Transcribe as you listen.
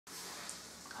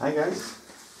Hi guys,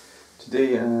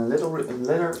 today a little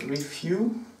leather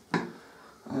review.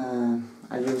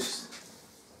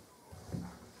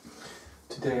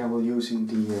 Today I will using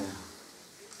the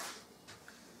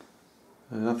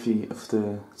Ravi of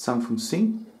the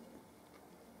TFS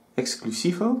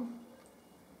Exclusivo.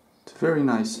 It's a very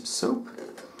nice soap.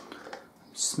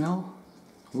 Smell.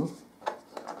 Ooh.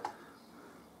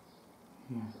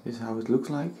 Yeah, this is how it looks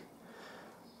like.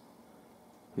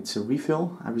 It's a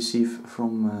refill I received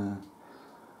from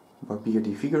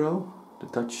Barbierdifigaro, the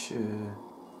Dutch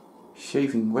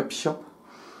shaving web shop.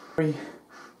 Very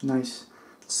nice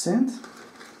scent,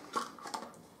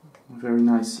 very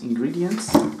nice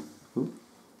ingredients. Ooh.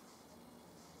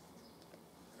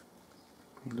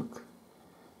 Look,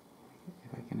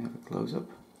 if I can have a close up.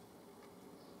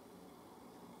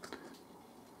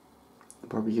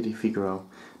 Barbierdifigaro.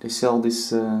 They sell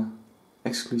this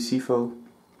Exclusivo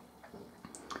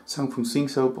TFS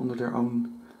soap under their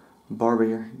own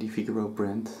Barbierdifigaro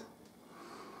brand.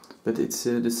 But it's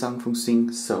the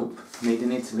TFS soap made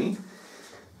in Italy.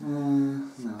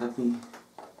 Now let me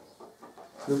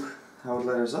look how it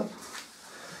lathers up.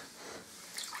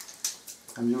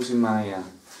 I'm using my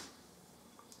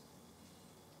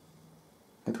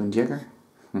Edwin Jagger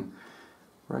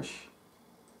brush.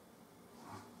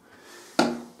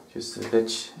 Just a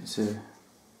batch, it's a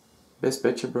best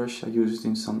batcher brush. I used it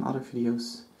in some other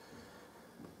videos.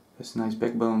 Has a nice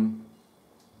backbone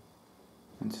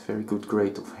and it's a very good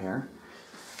grade of hair.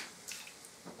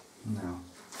 Now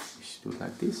we should do it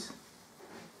like this,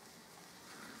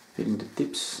 filling the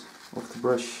tips of the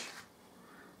brush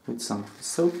with some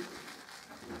soap.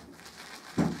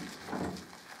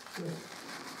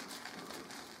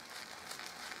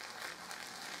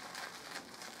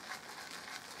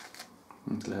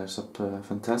 It lathers up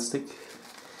fantastic.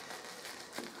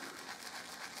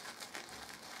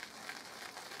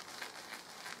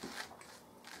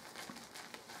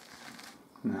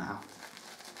 Now,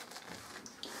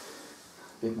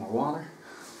 a bit more water.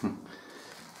 You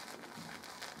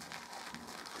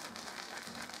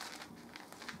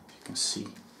can see.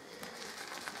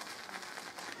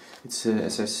 It's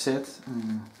as I said,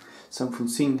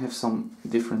 TFS have some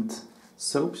different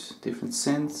soaps, different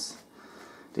scents.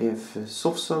 They have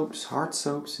soft soaps, hard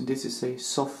soaps, and this is a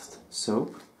soft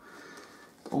soap.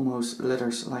 It almost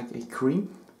lathers like a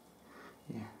cream.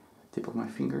 Yeah, tip of my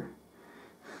finger.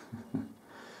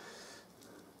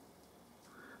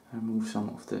 I remove some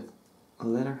of the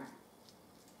leather.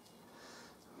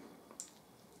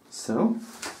 So,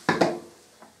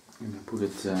 and I put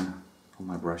it on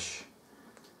my brush.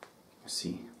 You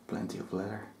see, plenty of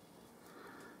leather.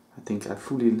 I think I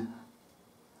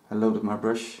loaded my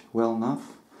brush well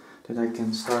enough that I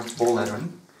can start ball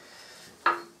leathering.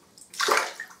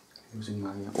 Using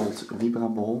my old Vibra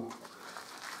ball.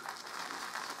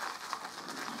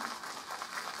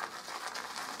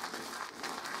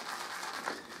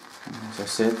 As I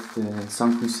said, the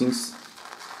TFS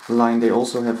line, they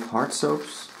also have hard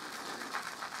soaps,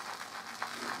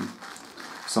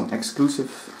 some exclusive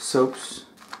soaps.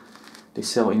 They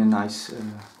sell in a nice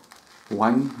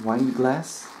wine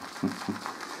glass.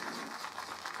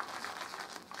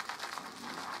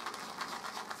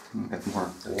 Add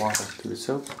more water to the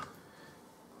soap.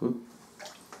 Ooh.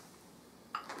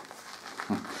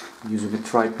 I'm using a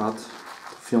tripod to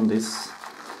film this.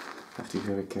 I have to be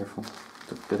very careful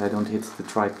that I don't hit the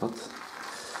tripod.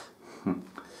 Now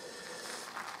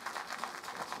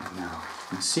you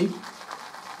can see,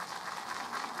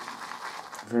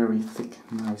 very thick,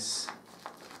 nice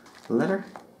leather.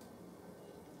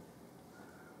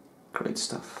 Great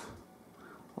stuff,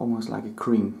 almost like a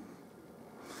cream.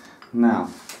 Now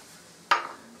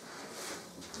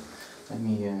let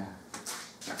me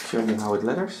show you how it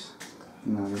lathers.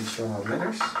 Now let me show how it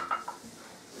lathers.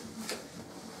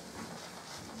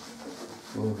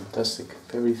 Oh, fantastic.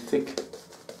 Very thick,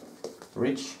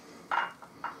 rich.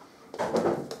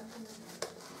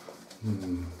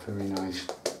 Very nice.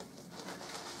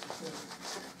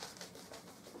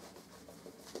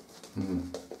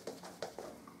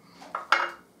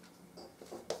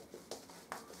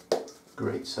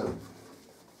 Great soap.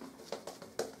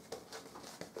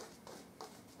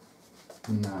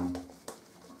 Now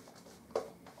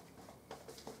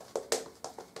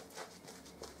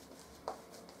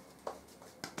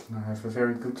I have a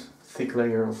very good thick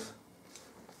layer of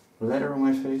leather on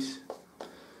my face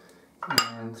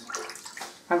and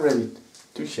I'm ready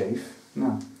to shave.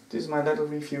 Now, this is my leather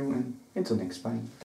review and until next time.